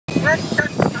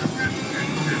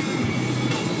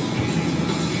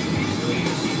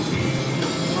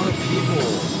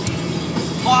People.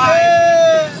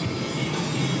 Why?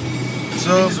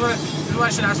 So this is what I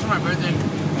should ask for my birthday.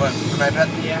 what? An iPad?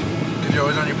 Yeah. Because you're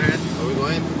always on your period. Are we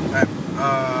going?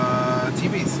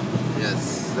 TVs.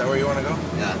 Yes. Is that where you want to go?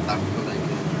 Yeah, Taco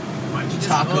Blanket. Why'd you just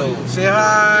Taco. vote? Say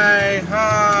hi.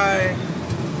 Hi.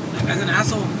 That guy's an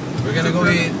asshole. We're gonna go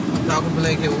eat Taco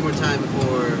Blanket one more time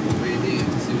before we leave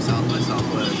to South by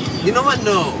Southwest. You know what?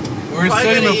 No. We're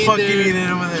probably still gonna eat fucking there eat it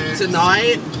over there.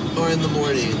 tonight or in the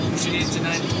morning. We should eat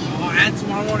tonight. Oh, and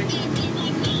tomorrow morning.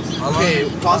 Okay,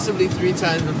 possibly 3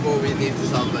 times before we leave to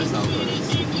South by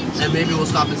Southwest. And maybe we'll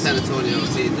stop in San Antonio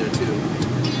to eat there too.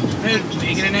 Dude,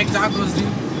 bacon and egg tacos, dude.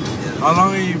 How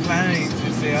long are you planning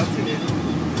to stay out today?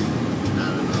 I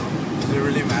don't know. Does it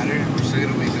really matter? We're still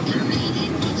gonna wake up early.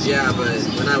 Yeah, but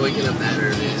we're not waking up that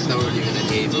early. It's not we're leaving at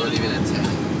 8, we're leaving at 10.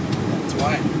 That's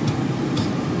why.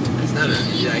 It's not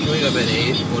early. Yeah, I can wake up at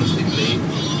 8, go to sleep late.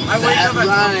 I wake up at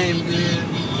 12. Dude.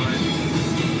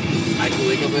 I can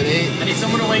wake up at 8. I need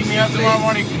someone to wake me up tomorrow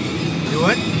morning. Do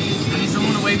what? I need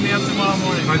someone to wake me up tomorrow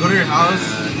morning. If I go to your house,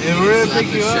 if we're gonna Slap pick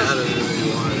the you shit up, out of it if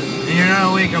you want. and you're not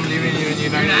awake, I'm leaving you, and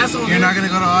You're an asshole, you're dude. not gonna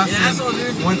go to Austin. You're an asshole,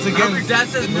 dude. Once I hope again, your dad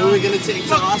says Who no. are we gonna take to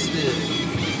Fuck. Austin?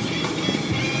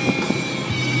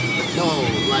 No,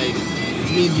 like, it's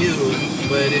me and you,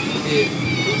 but if we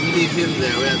leave him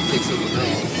there, we have to take someone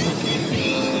else.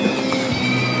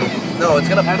 No, it's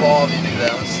gonna fall if you do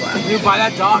that. I'm gonna slap you. Dude, buy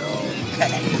that dog. That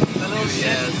little shit.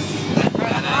 Yes.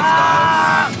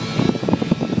 Ah!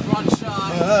 Front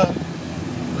shot.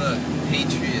 Look,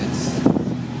 Patriots.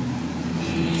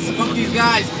 Fuck these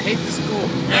guys. I hate this school.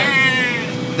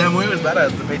 that movie was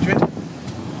badass. The Patriot.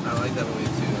 I like that movie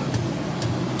too.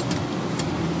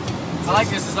 I like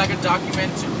this. It's like a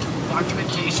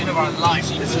documentation of our life.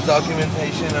 It's a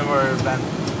documentation of our band.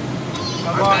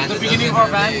 The beginning of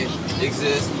our band.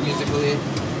 Exist musically.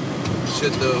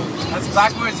 Should though. That's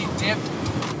backwards, you dip.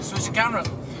 Switch the camera.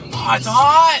 Oh, it's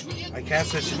hot! I can't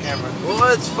switch the camera.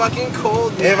 Oh, it's fucking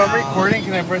cold. Hey, if I'm now. recording,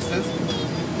 can I press this?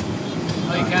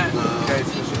 Oh, you can't. No. Okay,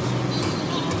 switch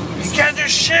this. You can't do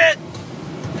shit!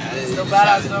 Yeah, It's still just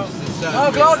badass haven't- though. just No,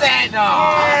 haven't close figured that! No!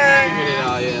 I haven't figured it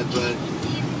out yet, but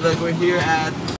look, we're here at